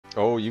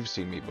Oh, you've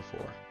seen me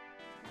before.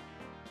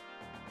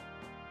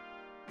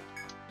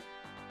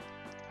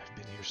 I've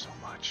been here so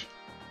much.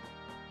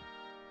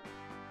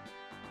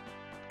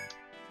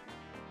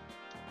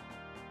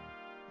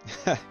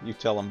 You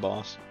tell him,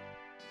 boss.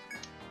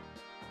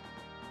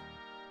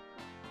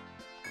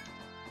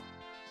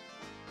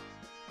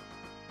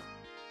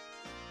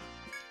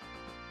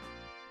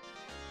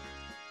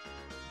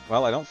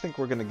 Well, I don't think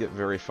we're going to get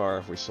very far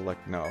if we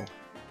select no.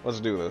 Let's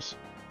do this.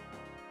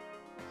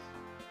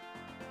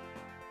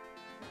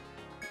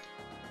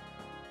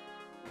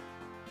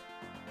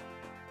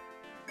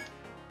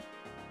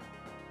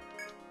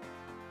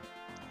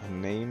 A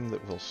name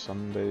that will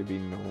someday be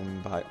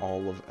known by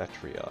all of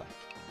Etria.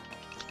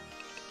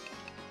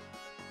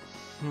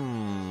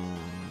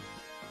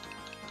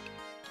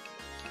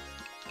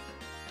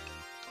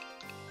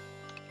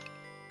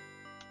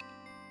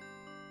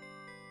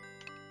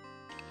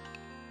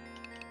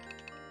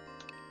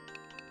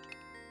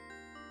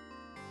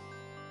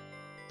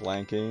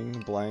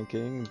 Blanking,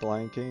 blanking,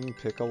 blanking,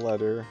 pick a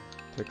letter,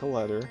 pick a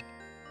letter.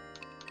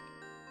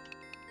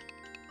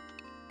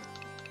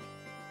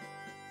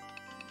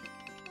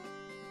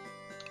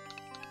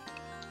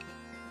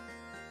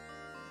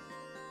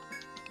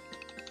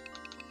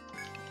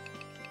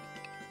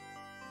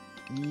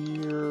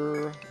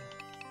 Ear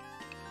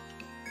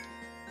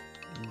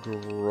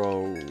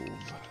Grove.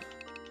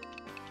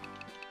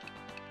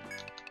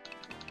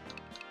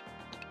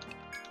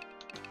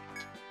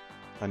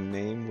 A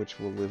name which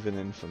will live in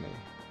infamy.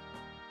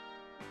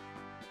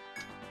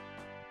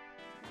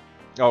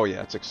 Oh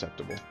yeah, it's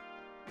acceptable.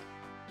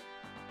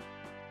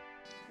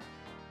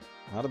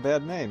 Not a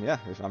bad name, yeah.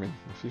 I mean,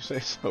 if you say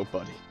so,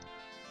 buddy.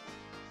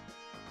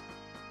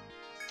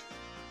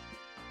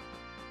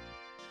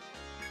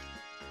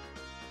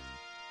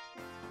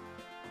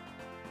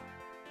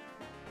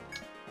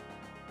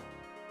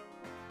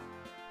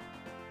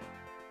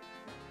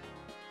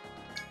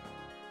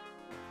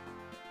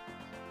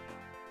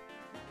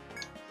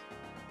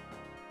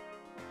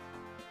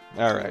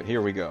 Alright,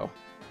 here we go.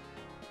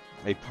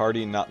 A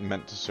party not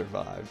meant to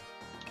survive.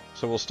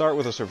 So we'll start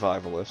with a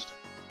survivalist.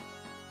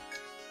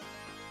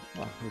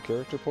 Oh, new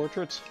character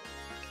portraits?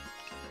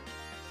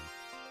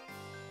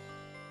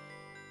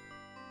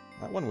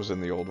 That one was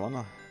in the old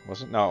one,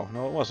 wasn't? No,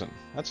 no it wasn't.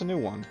 That's a new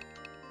one.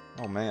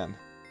 Oh man.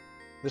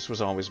 This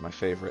was always my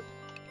favorite.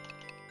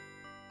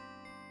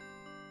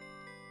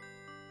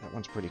 That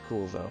one's pretty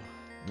cool though.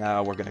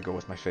 Now we're gonna go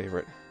with my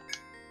favorite.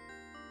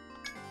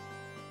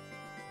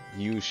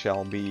 You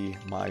shall be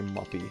my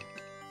Muppy.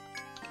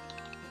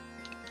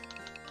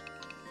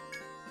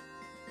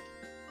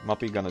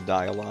 Muppy gonna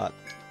die a lot.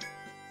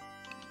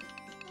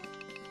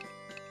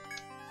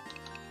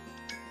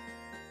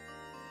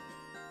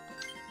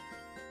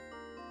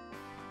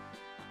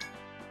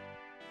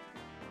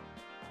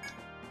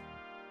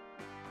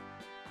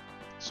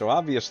 So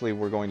obviously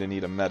we're going to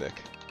need a medic.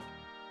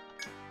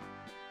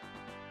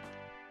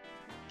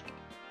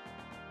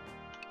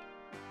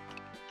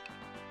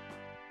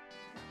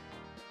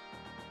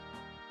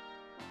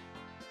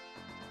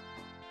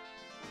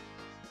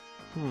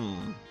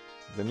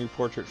 The new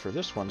portrait for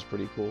this one's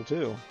pretty cool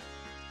too.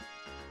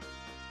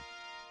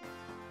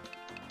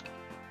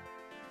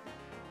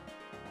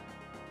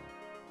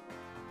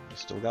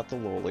 Still got the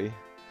loli.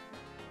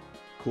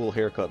 Cool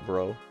haircut,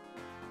 bro.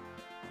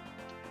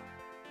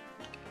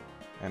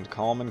 And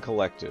calm and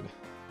collected.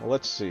 Well,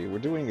 let's see. We're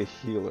doing a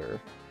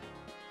healer.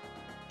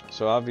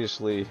 So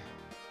obviously,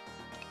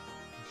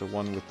 the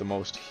one with the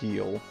most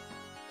heal.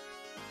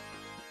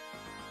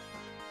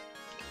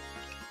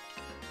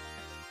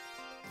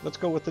 Let's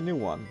go with the new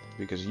one,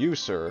 because you,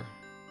 sir,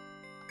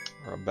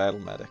 are a battle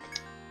medic.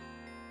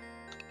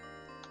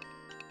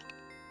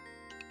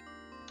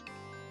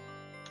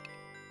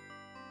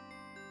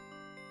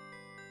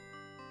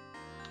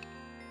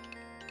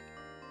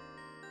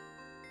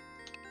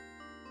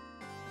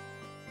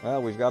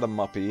 Well, we've got a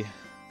Muppy.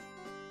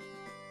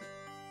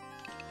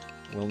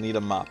 We'll need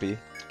a Moppy.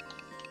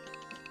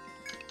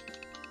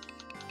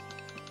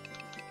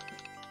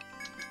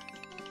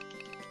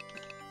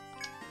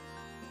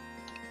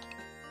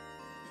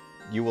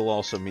 You will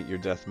also meet your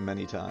death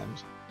many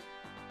times.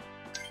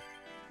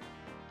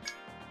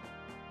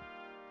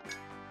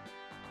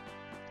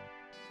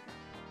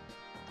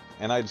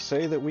 And I'd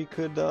say that we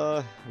could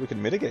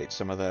mitigate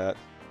some of that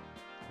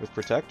with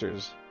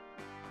protectors.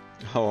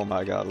 Oh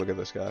my god, look at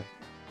this guy.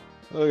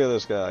 Look at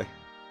this guy.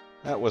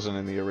 That wasn't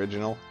in the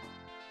original.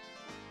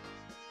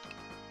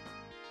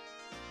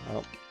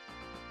 Well,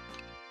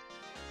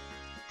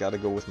 gotta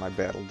go with my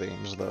battle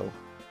dames, though.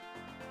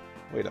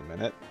 Wait a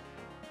minute.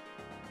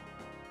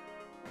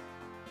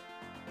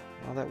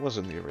 Oh, that was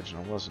in the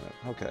original, wasn't it?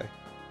 Okay.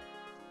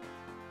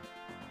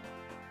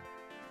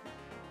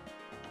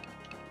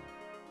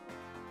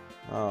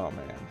 Oh,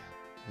 man.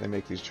 They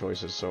make these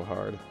choices so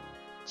hard.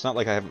 It's not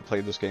like I haven't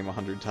played this game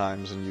 100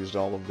 times and used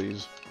all of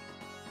these.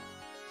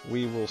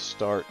 We will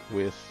start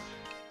with...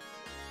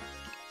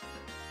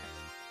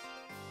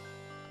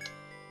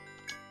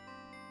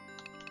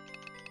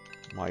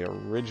 my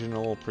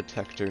original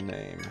protector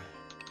name.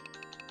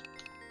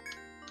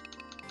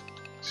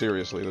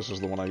 Seriously, this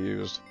was the one I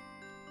used.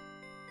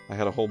 I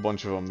had a whole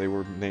bunch of them. They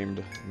were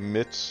named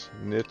Mitts,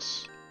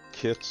 Knits,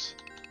 Kits.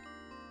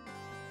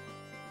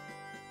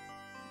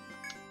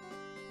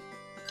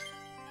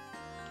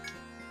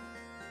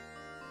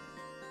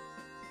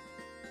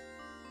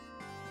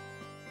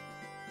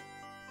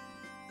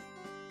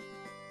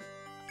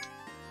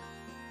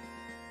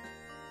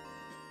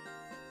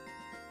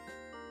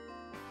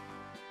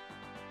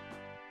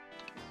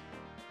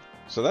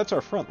 So that's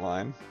our front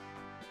line.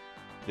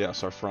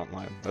 Yes, our front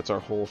line. That's our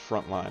whole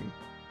front line.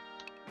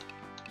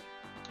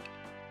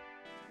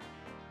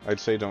 I'd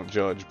say don't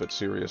judge, but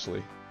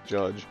seriously,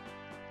 judge.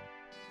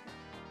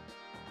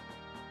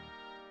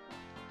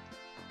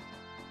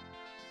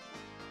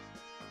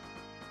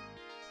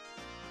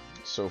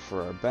 So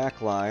for our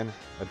back line,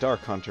 a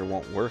Dark Hunter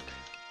won't work.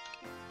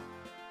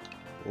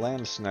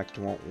 Landsnecht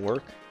won't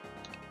work.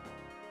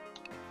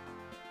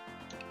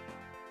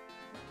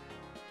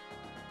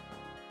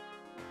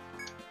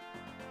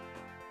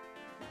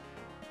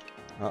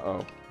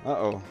 Uh-oh.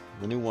 Uh-oh.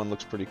 The new one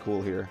looks pretty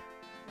cool here.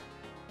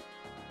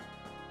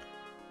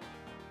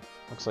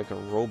 Looks like a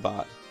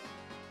robot.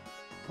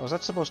 Oh, is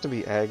that supposed to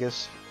be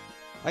Agus?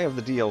 I have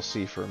the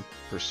DLC for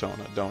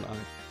Persona, don't I?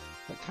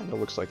 That kind of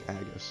looks like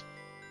Agus.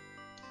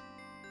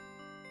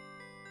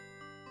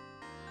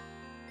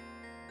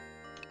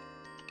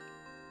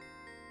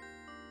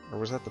 Or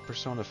was that the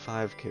Persona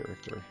 5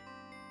 character?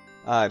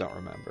 I don't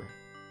remember.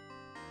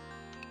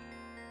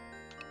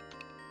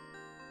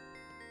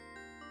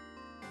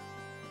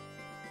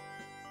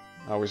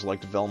 I always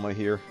liked Velma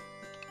here.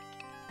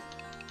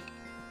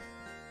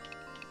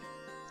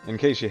 In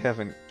case you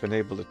haven't been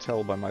able to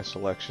tell by my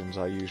selections,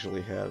 I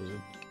usually have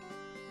a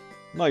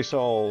nice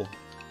the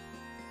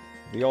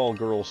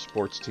all-girls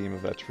sports team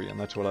of Etrian.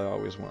 That's what I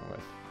always went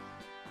with.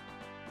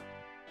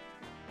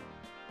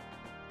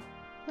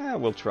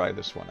 We'll try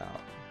this one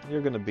out.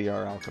 You're gonna be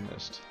our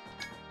alchemist.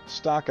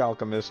 Stock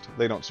alchemist,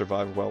 they don't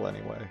survive well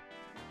anyway.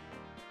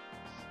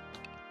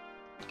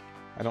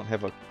 I don't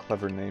have a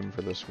clever name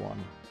for this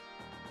one.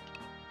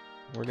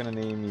 We're gonna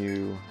name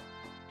you...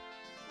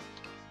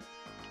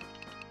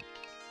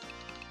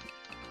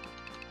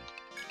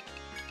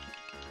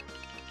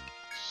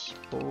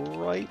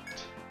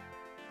 Sprite?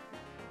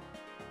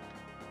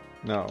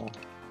 No.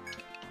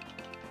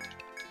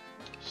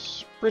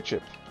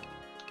 Spritchip.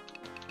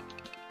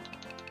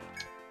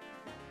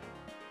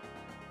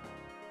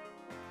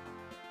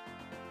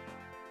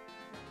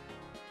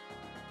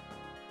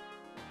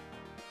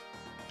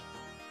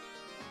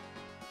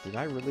 Did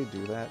I really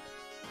do that?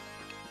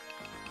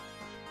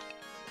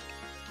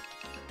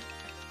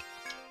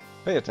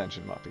 Pay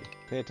attention, Muppy.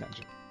 Pay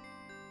attention.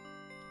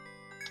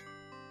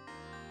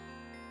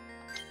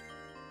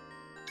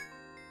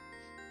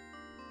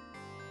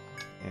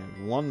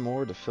 And one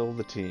more to fill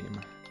the team.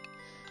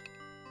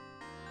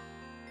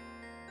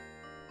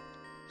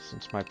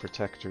 Since my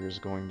protector is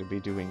going to be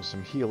doing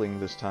some healing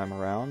this time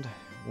around,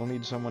 we'll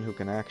need someone who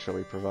can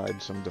actually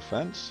provide some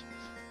defense.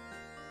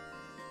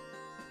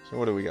 So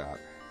what do we got?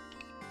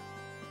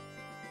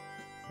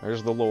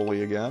 There's the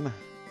Loli again.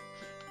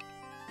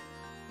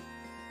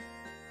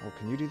 Oh,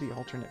 can you do the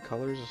alternate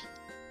colors?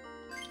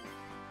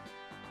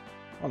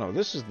 Oh no,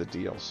 this is the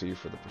DLC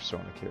for the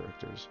Persona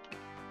characters.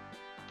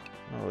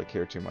 I don't really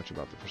care too much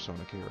about the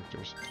Persona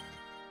characters.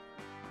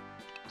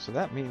 So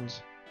that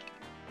means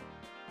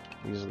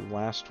these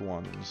last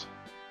ones.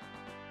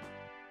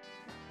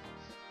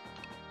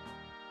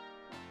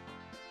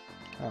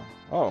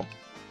 Oh.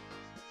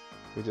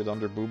 They did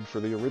underboob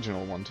for the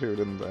original one too,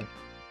 didn't they?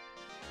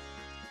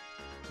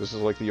 This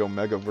is like the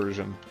Omega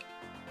version.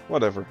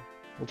 Whatever.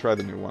 We'll try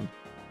the new one.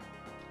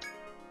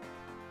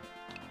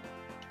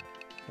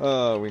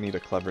 We need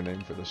a clever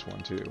name for this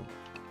one too.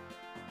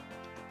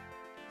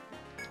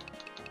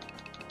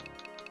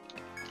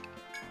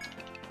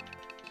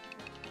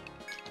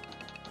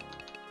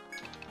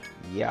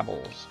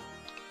 Yabbles.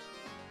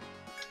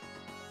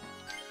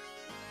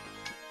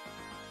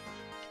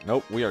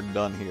 Nope, we are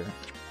done here.